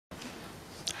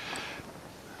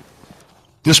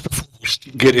Just before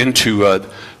we get into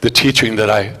the teaching that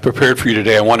I prepared for you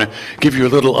today, I want to give you a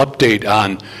little update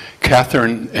on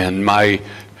Catherine and my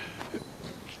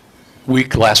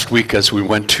last week as we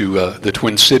went to the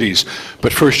Twin Cities.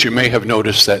 But first, you may have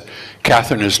noticed that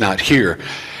Catherine is not here.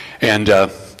 And I'm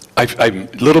a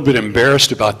little bit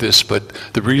embarrassed about this, but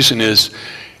the reason is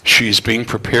she's being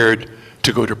prepared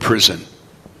to go to prison.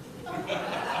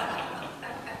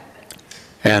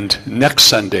 And next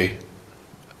Sunday,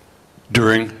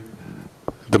 during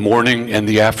the morning and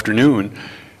the afternoon,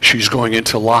 she's going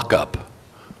into lockup.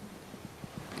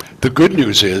 The good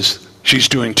news is she's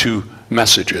doing 2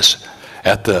 messages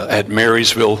at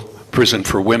Marysville Prison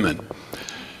for Women.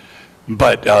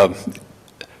 But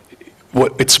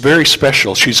it's very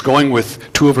special. She's going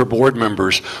with 2 of her board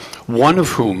members, one of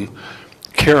whom,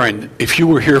 Karen, if you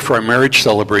were here for our marriage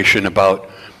celebration about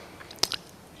a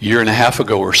year and a half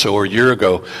ago or so, or a year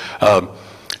ago,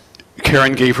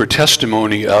 Karen gave her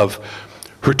testimony of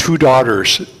her 2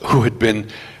 daughters who had been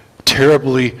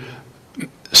terribly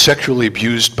sexually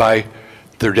abused by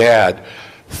their dad,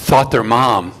 thought their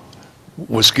mom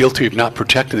was guilty of not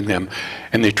protecting them,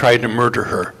 and they tried to murder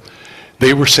her.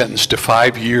 They were sentenced to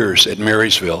 5 years at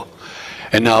Marysville.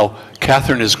 And now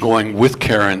Catherine is going with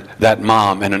Karen, that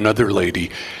mom, and another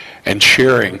lady, and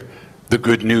sharing the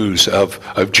good news of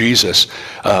Jesus.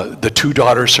 The 2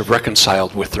 daughters have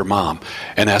reconciled with their mom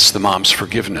and asked the mom's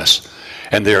forgiveness.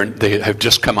 And they have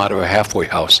just come out of a halfway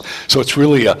house. So it's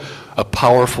really a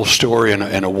powerful story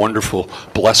and a wonderful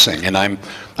blessing. And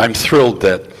I'm thrilled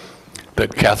that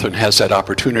Catherine has that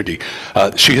opportunity.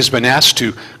 She has been asked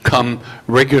to come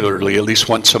regularly, at least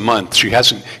once a month. She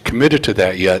hasn't committed to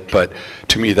that yet, but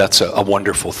to me that's a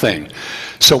wonderful thing.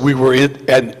 So we were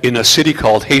in a city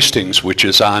called Hastings, which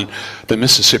is on the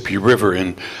Mississippi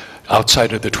River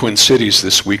outside of the Twin Cities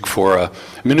this week for a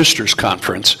ministers'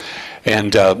 conference.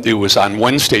 And it was on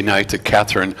Wednesday night that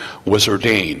Catherine was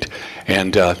ordained.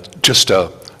 And just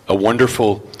a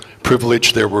wonderful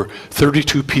privilege. There were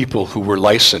 32 people who were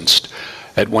licensed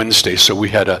at Wednesday, so we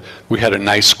had a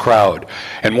nice crowd.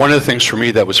 And one of the things for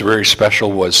me that was very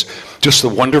special was just the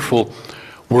wonderful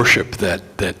worship that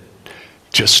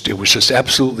it was just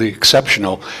absolutely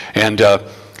exceptional. And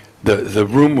the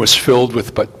room was filled with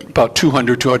about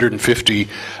 250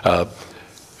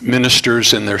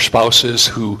 ministers and their spouses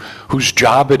whose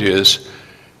job it is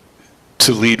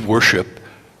to lead worship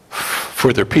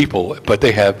for their people, but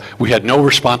we had no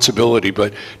responsibility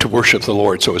but to worship the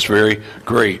Lord, so it was very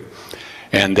great.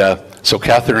 And so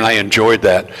Catherine and I enjoyed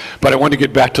that. But I want to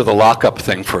get back to the lockup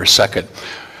thing for a second.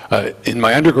 In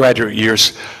my undergraduate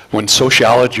years, when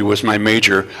sociology was my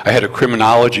major, I had a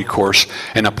criminology course,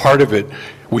 and a part of it,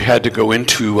 we had to go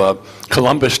into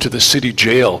Columbus to the city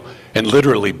jail and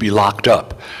literally be locked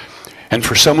up. And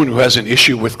for someone who has an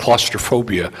issue with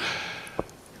claustrophobia,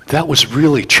 that was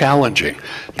really challenging.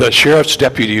 The sheriff's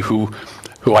deputy who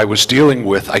I was dealing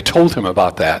with, I told him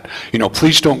about that.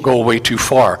 Please don't go away too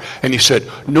far. And he said,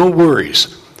 no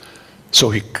worries. So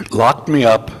he locked me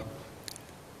up,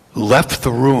 left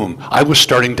the room. I was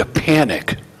starting to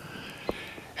panic.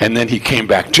 And then he came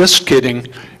back, just kidding,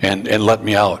 and let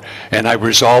me out. And I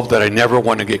resolved that I never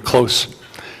want to get close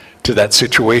to that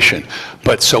situation.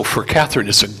 But so for Catherine,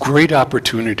 it's a great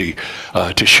opportunity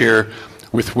to share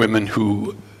with women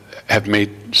who have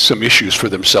made some issues for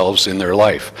themselves in their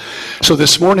life. So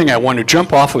this morning I want to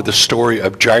jump off of the story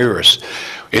of Jairus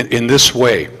in this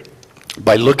way,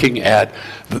 by looking at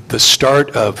the start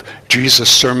of Jesus'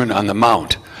 Sermon on the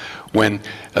Mount, when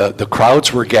the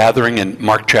crowds were gathering in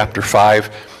Mark chapter 5,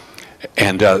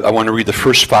 and I want to read the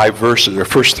first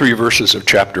 3 verses of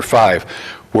chapter 5,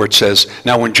 where it says,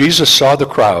 "Now when Jesus saw the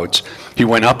crowds, he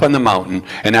went up on the mountain,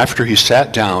 and after he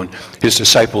sat down, his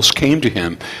disciples came to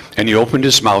him, and he opened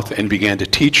his mouth and began to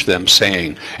teach them,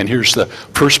 saying," and here's the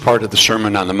first part of the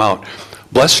Sermon on the Mount,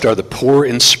 "Blessed are the poor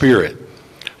in spirit,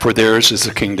 for theirs is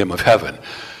the kingdom of heaven."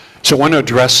 So I want to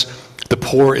address the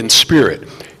poor in spirit.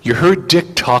 You heard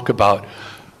Dick talk about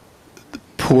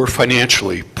poor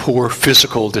financially, poor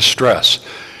physical distress.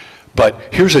 But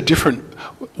here's a different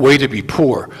way to be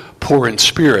poor in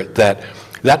spirit,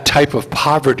 that type of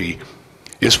poverty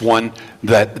is one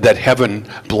that heaven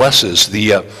blesses.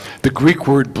 The Greek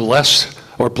word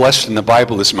blessed in the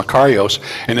Bible is makarios,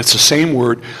 and it's the same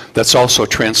word that's also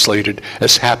translated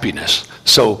as happiness.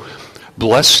 So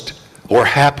blessed or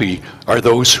happy are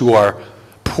those who are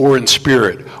poor in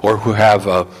spirit, or who have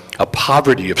a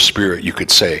poverty of spirit, you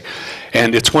could say.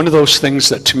 And it's one of those things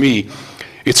that, to me,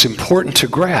 it's important to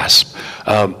grasp.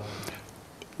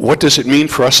 What does it mean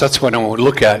for us? That's what I want to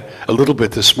look at a little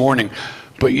bit this morning.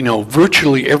 But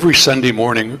virtually every Sunday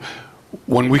morning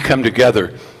when we come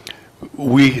together,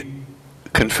 we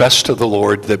confess to the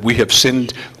Lord that we have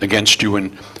sinned against you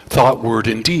in thought, word,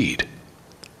 and deed.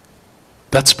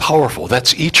 That's powerful.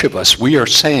 That's each of us. We are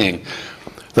saying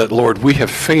that, Lord, we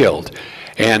have failed.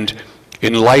 And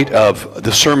in light of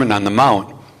the Sermon on the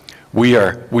Mount, we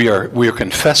are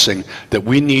confessing that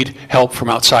we need help from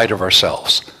outside of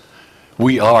ourselves.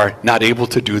 We are not able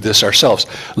to do this ourselves.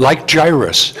 Like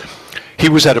Jairus, he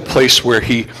was at a place where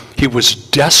he was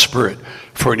desperate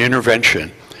for an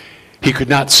intervention. He could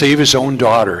not save his own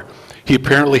daughter. He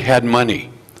apparently had money,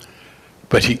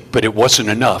 but it wasn't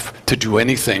enough to do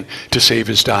anything to save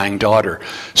his dying daughter.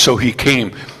 So he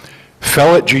came,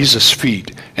 fell at Jesus'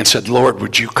 feet, and said, Lord,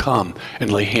 would you come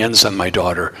and lay hands on my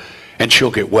daughter, and she'll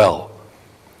get well.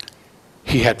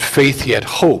 He had faith, he had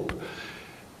hope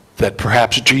that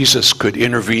perhaps Jesus could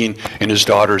intervene in his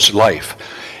daughter's life.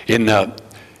 In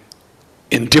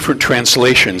different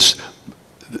translations,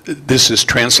 this is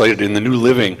translated in the New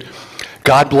Living,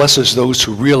 God blesses those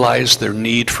who realize their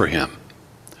need for him.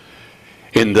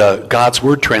 In the God's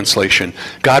Word translation,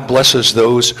 God blesses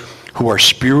those who are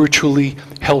spiritually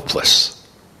helpless.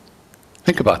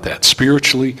 Think about that,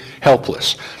 spiritually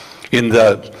helpless. In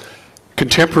the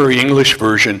Contemporary English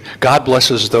version, God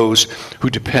blesses those who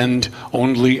depend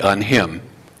only on him.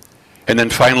 And then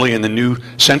finally, in the New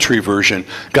Century version,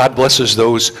 God blesses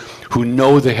those who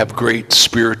know they have great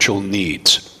spiritual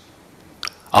needs.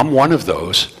 I'm one of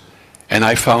those, and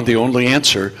I found the only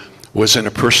answer was in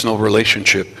a personal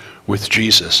relationship with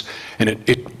Jesus, and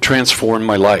it transformed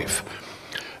my life.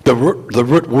 The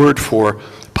root word for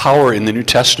power in the New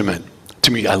Testament,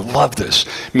 to me, I love this,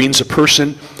 means a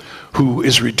person who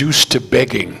is reduced to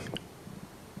begging.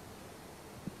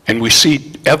 And we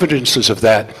see evidences of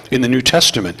that in the New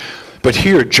Testament. But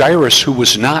here, Jairus, who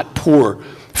was not poor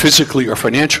physically or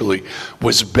financially,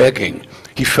 was begging.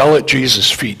 He fell at Jesus'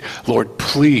 feet. Lord,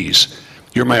 please,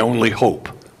 you're my only hope.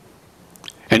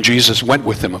 And Jesus went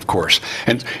with him, of course.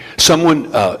 And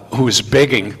someone who is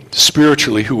begging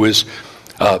spiritually, who is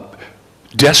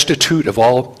destitute of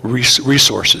all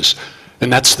resources,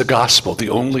 and that's the gospel. The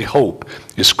only hope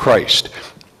is Christ.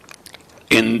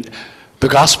 In the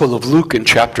Gospel of Luke in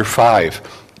chapter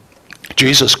 5,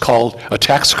 Jesus called a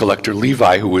tax collector,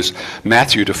 Levi, who was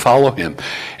Matthew, to follow him.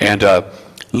 And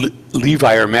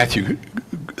Levi, or Matthew,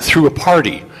 threw a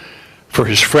party for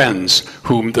his friends,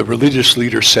 whom the religious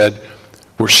leader said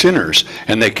were sinners.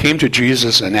 And they came to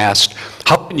Jesus and asked,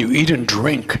 how can you eat and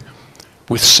drink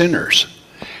with sinners?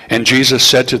 And Jesus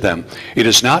said to them, it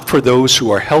is not for those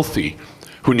who are healthy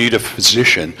who need a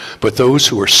physician, but those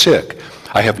who are sick.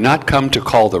 I have not come to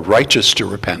call the righteous to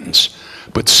repentance,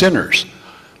 but sinners.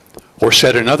 Or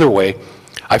said another way,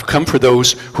 I've come for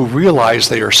those who realize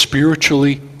they are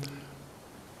spiritually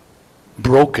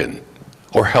broken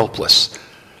or helpless.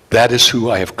 That is who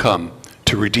I have come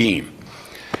to redeem.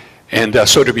 And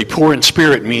so to be poor in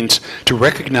spirit means to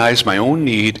recognize my own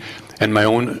need and my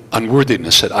own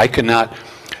unworthiness, that I cannot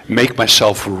make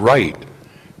myself right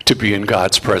to be in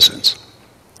God's presence.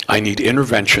 I need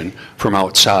intervention from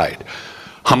outside,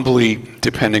 humbly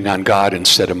depending on God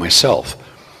instead of myself.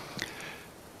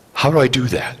 How do I do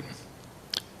that?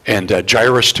 And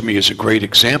Jairus to me is a great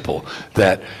example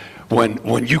that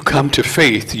when you come to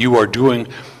faith, you are doing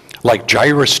like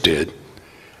Jairus did,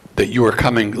 that you are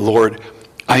coming, Lord,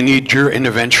 I need your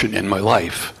intervention in my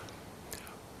life,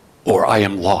 or I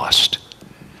am lost.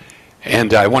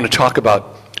 And I want to talk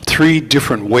about 3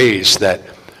 different ways that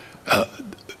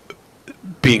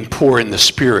being poor in the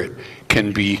Spirit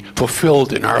can be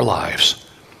fulfilled in our lives,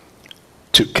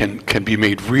 can be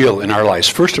made real in our lives.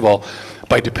 First of all,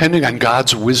 by depending on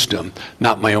God's wisdom,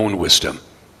 not my own wisdom.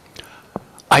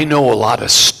 I know a lot of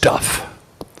stuff,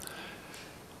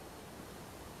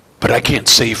 but I can't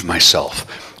save myself.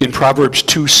 In Proverbs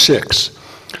 2:6,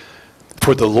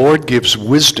 for the Lord gives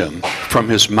wisdom, from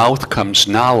his mouth comes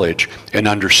knowledge and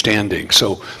understanding.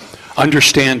 So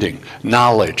understanding,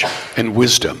 knowledge, and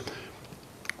wisdom.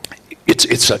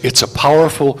 It's a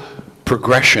powerful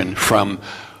progression from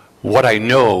what I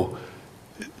know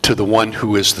to the one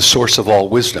who is the source of all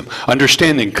wisdom.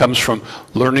 Understanding comes from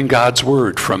learning God's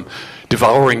word, from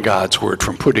devouring God's word,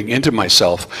 from putting into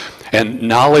myself. And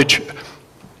knowledge,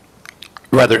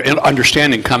 rather,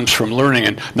 understanding comes from learning,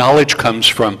 and knowledge comes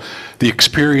from the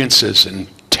experiences and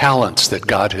talents that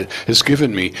God has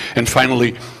given me. And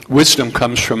finally, wisdom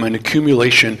comes from an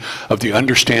accumulation of the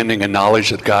understanding and knowledge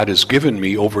that God has given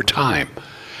me over time.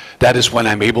 That is when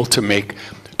I'm able to make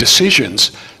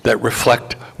decisions that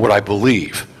reflect what I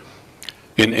believe.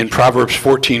 In Proverbs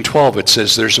 14:12, it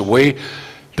says, there's a way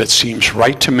that seems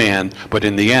right to man, but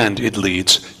in the end it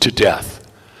leads to death.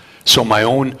 So my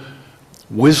own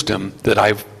wisdom that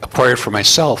I've acquired for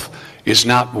myself is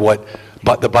not what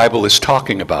the Bible is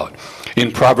talking about.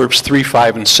 In Proverbs 3,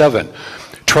 5, and 7,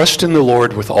 trust in the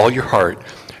Lord with all your heart.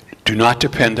 Do not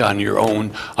depend on your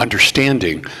own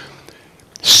understanding.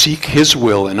 Seek his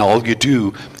will in all you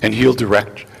do, and he'll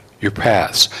direct your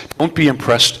paths. Don't be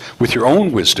impressed with your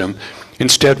own wisdom.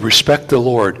 Instead, respect the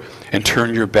Lord and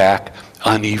turn your back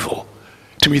on evil.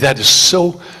 To me, that is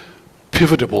so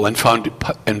pivotal and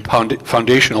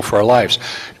foundational for our lives.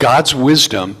 God's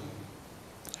wisdom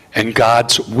and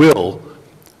God's will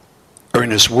are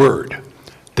in his word.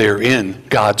 They're in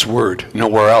God's word,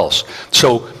 nowhere else.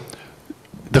 So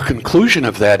the conclusion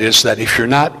of that is that if you're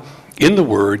not in the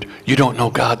word, you don't know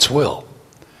God's will.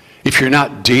 If you're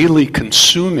not daily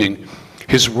consuming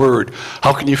his word,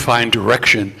 how can you find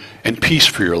direction and peace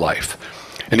for your life?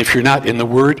 And if you're not in the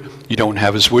word, you don't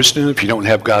have his wisdom. If you don't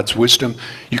have God's wisdom,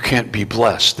 you can't be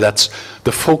blessed. That's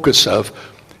the focus of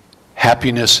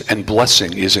happiness and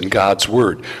blessing, is in God's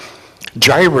word.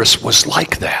 Jairus was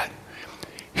like that.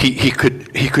 He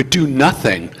could do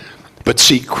nothing but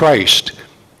seek Christ.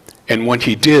 And when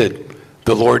he did,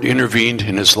 the Lord intervened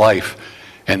in his life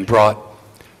and brought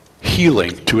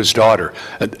healing to his daughter.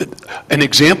 An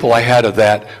example I had of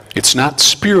that, it's not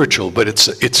spiritual, but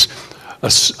it's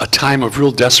a time of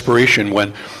real desperation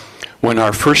when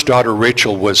our first daughter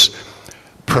Rachel was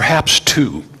perhaps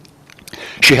 2.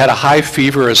 She had a high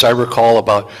fever, as I recall,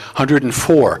 about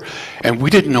 104, and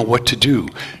we didn't know what to do.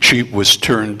 She was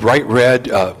turned bright red.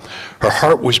 Her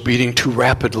heart was beating too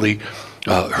rapidly.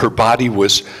 Her body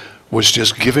was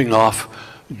just giving off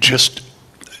just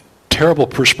terrible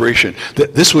perspiration.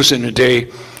 This was in a day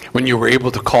when you were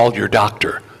able to call your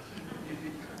doctor.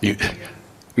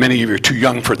 Many of you are too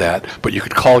young for that, but you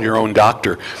could call your own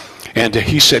doctor. And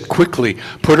he said, quickly,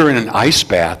 put her in an ice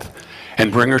bath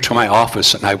and bring her to my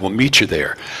office, and I will meet you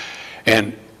there.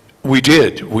 And we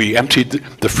did. We emptied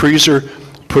the freezer,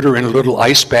 put her in a little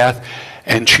ice bath,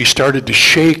 and she started to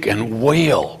shake and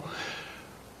wail.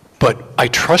 But I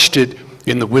trusted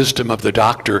in the wisdom of the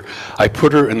doctor. I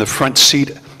put her in the front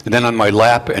seat and then on my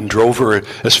lap and drove her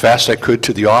as fast as I could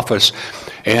to the office.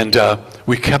 And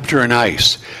we kept her in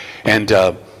ice. And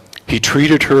he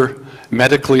treated her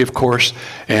medically, of course,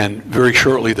 and very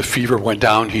shortly the fever went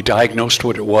down. He diagnosed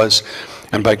what it was,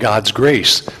 and by God's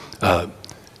grace,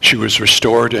 she was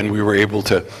restored, and we were able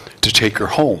to take her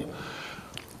home.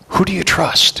 Who do you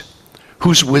trust?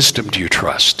 Whose wisdom do you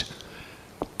trust?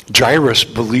 Jairus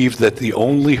believed that the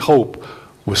only hope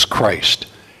was Christ,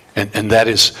 and that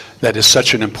is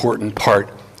such an important part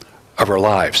of our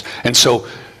lives. And so,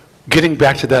 getting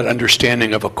back to that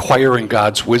understanding of acquiring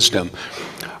God's wisdom,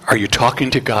 are you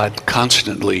talking to God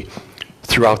constantly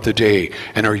throughout the day?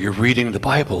 And are you reading the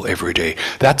Bible every day?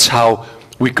 That's how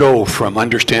we go from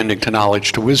understanding to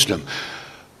knowledge to wisdom.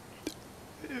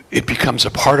 It becomes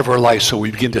a part of our life, so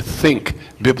we begin to think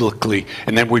biblically,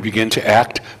 and then we begin to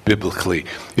act biblically.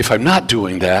 If I'm not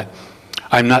doing that,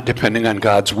 I'm not depending on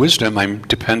God's wisdom, I'm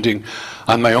depending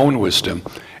on my own wisdom,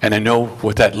 and I know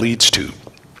what that leads to.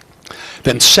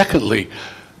 Then secondly,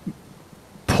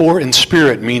 poor in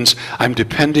spirit means I'm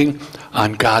depending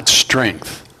on God's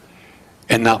strength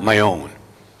and not my own.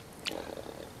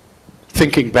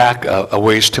 Thinking back a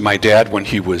ways to my dad when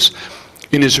he was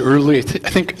in his early, I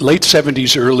think late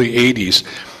 70s, early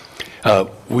 80s,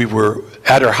 we were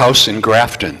at our house in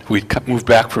Grafton. We'd moved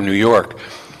back from New York,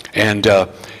 and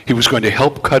he was going to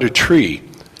help cut a tree,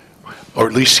 or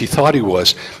at least he thought he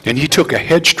was, and he took a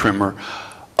hedge trimmer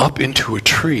up into a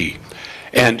tree,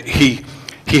 and he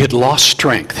had lost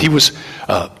strength. He was,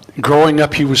 growing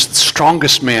up, he was the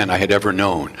strongest man I had ever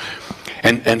known.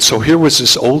 And so here was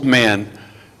this old man,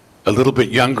 a little bit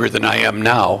younger than I am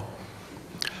now,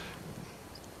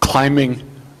 climbing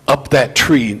up that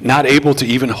tree, not able to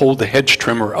even hold the hedge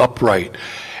trimmer upright.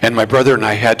 And my brother and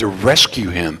I had to rescue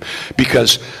him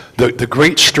because the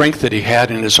great strength that he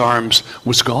had in his arms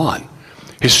was gone.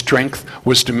 His strength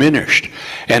was diminished.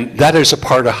 And that is a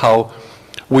part of how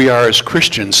we are as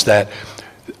Christians, that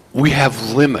we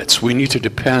have limits. We need to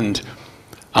depend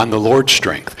on the Lord's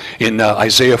strength. In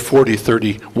Isaiah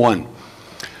 40:31,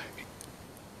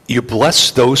 you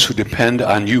bless those who depend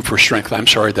on you for strength. I'm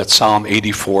sorry, that's Psalm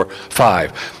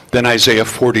 84:5. Then Isaiah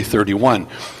 40:31,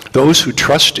 those who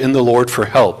trust in the Lord for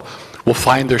help will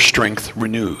find their strength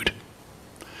renewed.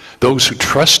 Those who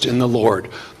trust in the Lord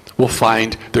will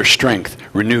find their strength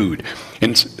renewed.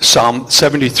 In Psalm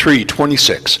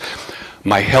 73:26,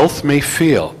 my health may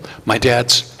fail. My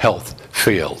dad's health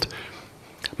failed.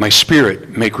 My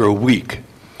spirit may grow weak,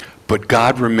 but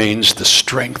God remains the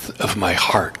strength of my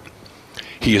heart.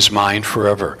 He is mine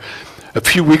forever. A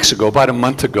few weeks ago, about a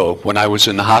month ago, when I was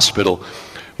in the hospital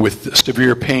with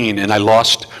severe pain and I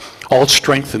lost all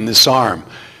strength in this arm,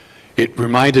 it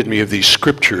reminded me of these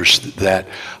scriptures that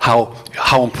how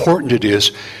important it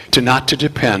is not to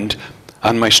depend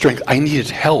on my strength. I needed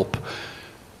help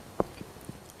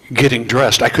getting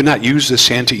dressed. I could not use this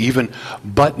hand to even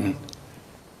button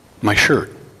my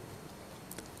shirt.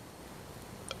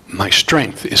 My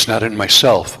strength is not in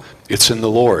myself, it's in the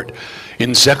Lord.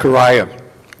 In Zechariah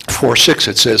 4:6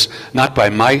 it says, "Not by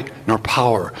might nor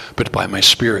power, but by my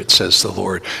Spirit, says the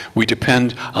Lord." We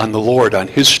depend on the Lord, on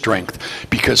his strength,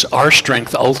 because our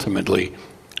strength ultimately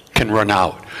can run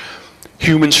out.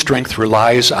 Human strength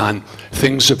relies on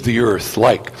things of the earth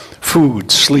like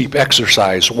food, sleep,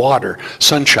 exercise, water,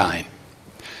 sunshine.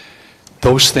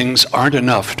 Those things aren't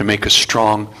enough to make us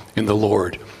strong in the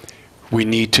Lord. We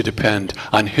need to depend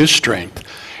on his strength.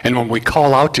 And when we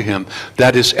call out to him,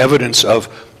 that is evidence of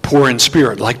poor in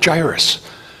spirit, like Jairus.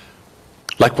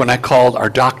 Like when I called our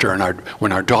doctor and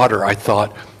when our daughter I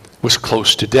thought was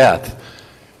close to death,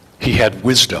 he had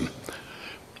wisdom.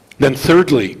 Then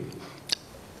thirdly,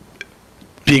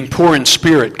 being poor in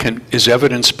spirit is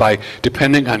evidenced by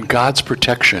depending on God's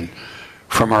protection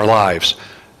from our lives,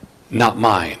 not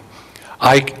mine.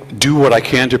 I do what I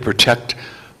can to protect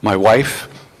my wife.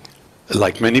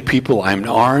 Like many people, I'm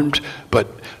armed, but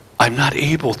I'm not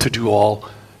able to do all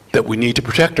that we need to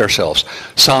protect ourselves.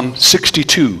 Psalm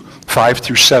 62, 5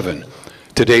 through 7,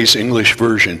 today's English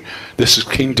version. This is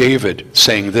King David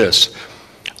saying this.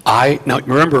 Now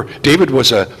remember, David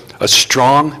was a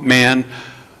strong man,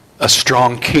 a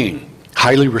strong king,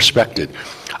 highly respected.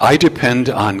 I depend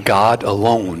on God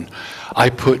alone. I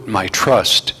put my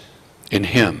trust in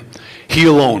him. He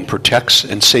alone protects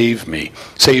and saves me.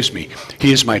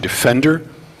 He is my defender,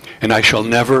 and I shall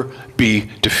never be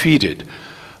defeated.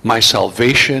 My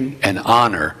salvation and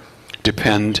honor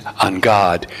depend on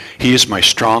God. He is my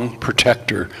strong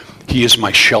protector. He is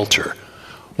my shelter.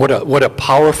 What a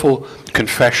powerful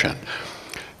confession.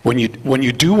 When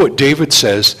you do what David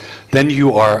says, then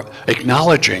you are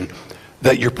acknowledging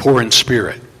that you're poor in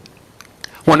spirit.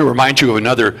 I want to remind you of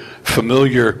another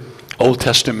familiar Old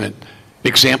Testament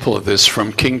example of this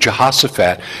from King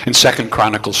Jehoshaphat in 2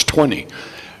 Chronicles 20,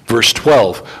 verse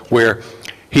 12, where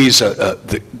he's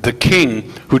the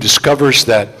king who discovers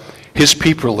that his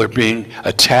people are being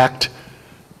attacked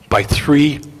by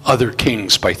 3 other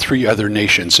kings, by 3 other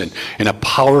nations in a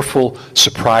powerful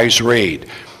surprise raid.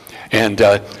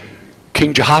 And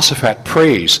King Jehoshaphat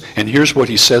prays, and here's what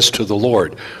he says to the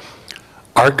Lord.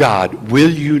 Our God,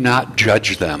 will you not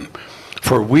judge them?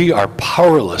 For we are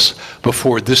powerless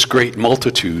before this great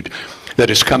multitude that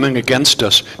is coming against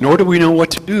us, nor do we know what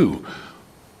to do.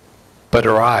 But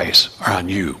our eyes are on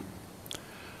you.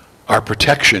 Our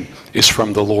protection is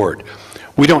from the Lord.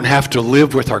 We don't have to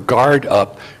live with our guard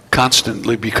up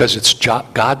constantly because it's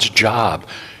God's job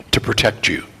to protect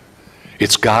you.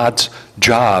 It's God's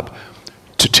job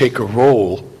to take a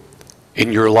role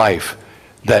in your life,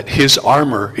 that his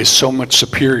armor is so much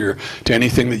superior to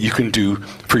anything that you can do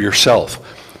for yourself.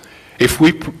 If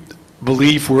we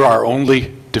believe we're our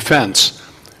only defense,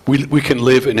 we can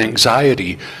live in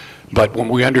anxiety, but when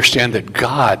we understand that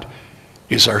God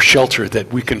is our shelter,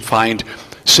 that we can find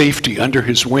safety under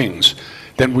his wings,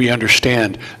 then we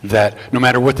understand that no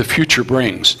matter what the future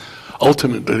brings,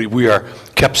 ultimately we are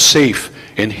kept safe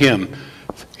in him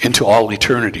into all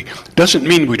eternity. It doesn't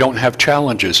mean we don't have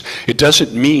challenges. It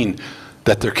doesn't mean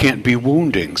that there can't be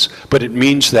woundings, but it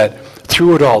means that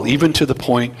through it all, even to the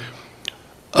point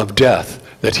of death,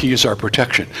 that he is our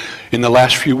protection. In the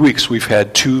last few weeks, we've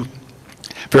had 2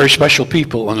 very special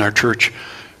people in our church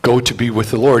go to be with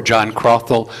the Lord, John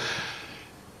Crothall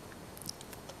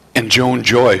and Joan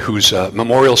Joy, whose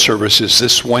memorial service is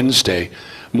this Wednesday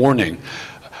morning.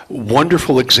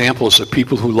 Wonderful examples of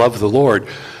people who love the Lord,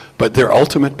 but their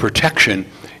ultimate protection,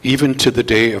 even to the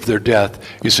day of their death,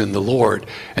 is in the Lord,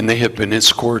 and they have been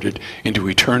escorted into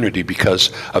eternity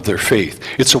because of their faith.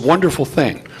 It's a wonderful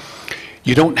thing.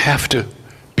 You don't have to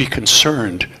be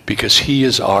concerned because he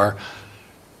is our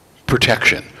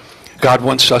protection. God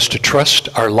wants us to trust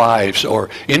our lives or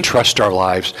entrust our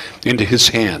lives into his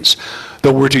hands.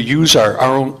 Though we're to use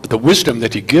the wisdom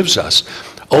that he gives us,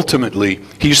 ultimately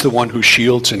he's the one who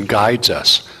shields and guides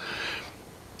us.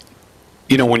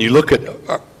 You know, when you look at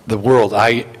the world,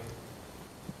 I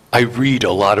read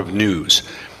a lot of news,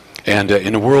 and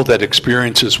in a world that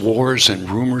experiences wars and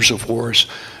rumors of wars,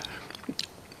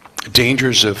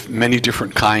 dangers of many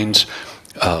different kinds,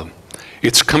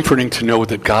 it's comforting to know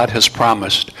that God has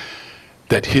promised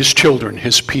that his children,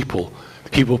 his people,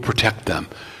 he will protect them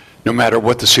no matter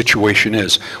what the situation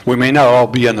is. We may not all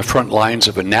be on the front lines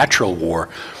of a natural war,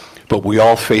 but we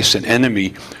all face an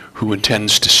enemy who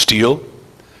intends to steal,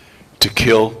 to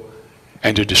kill,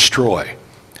 and to destroy.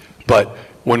 But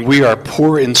when we are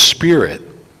poor in spirit,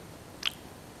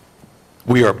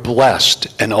 we are blessed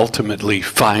and ultimately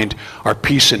find our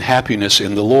peace and happiness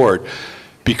in the Lord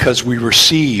because we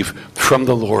receive from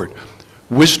the Lord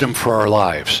wisdom for our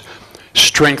lives,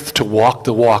 strength to walk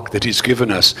the walk that he's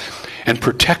given us, and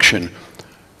protection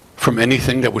from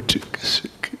anything that would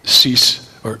cease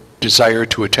or desire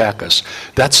to attack us.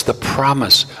 That's the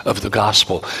promise of the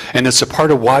gospel. And it's a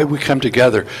part of why we come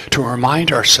together, to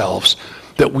remind ourselves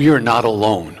that we are not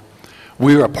alone.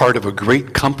 We are a part of a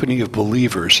great company of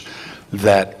believers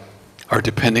that are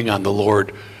depending on the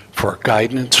Lord for our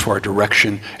guidance, for our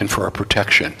direction, and for our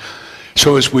protection.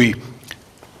 So as we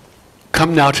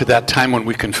come now to that time when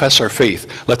we confess our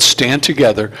faith, let's stand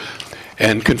together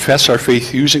and confess our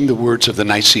faith using the words of the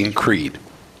Nicene Creed.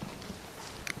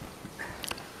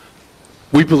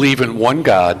 We believe in one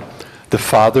God, the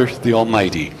Father, the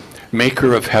Almighty,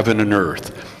 maker of heaven and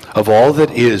earth, of all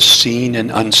that is seen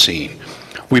and unseen.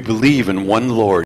 We believe in one Lord,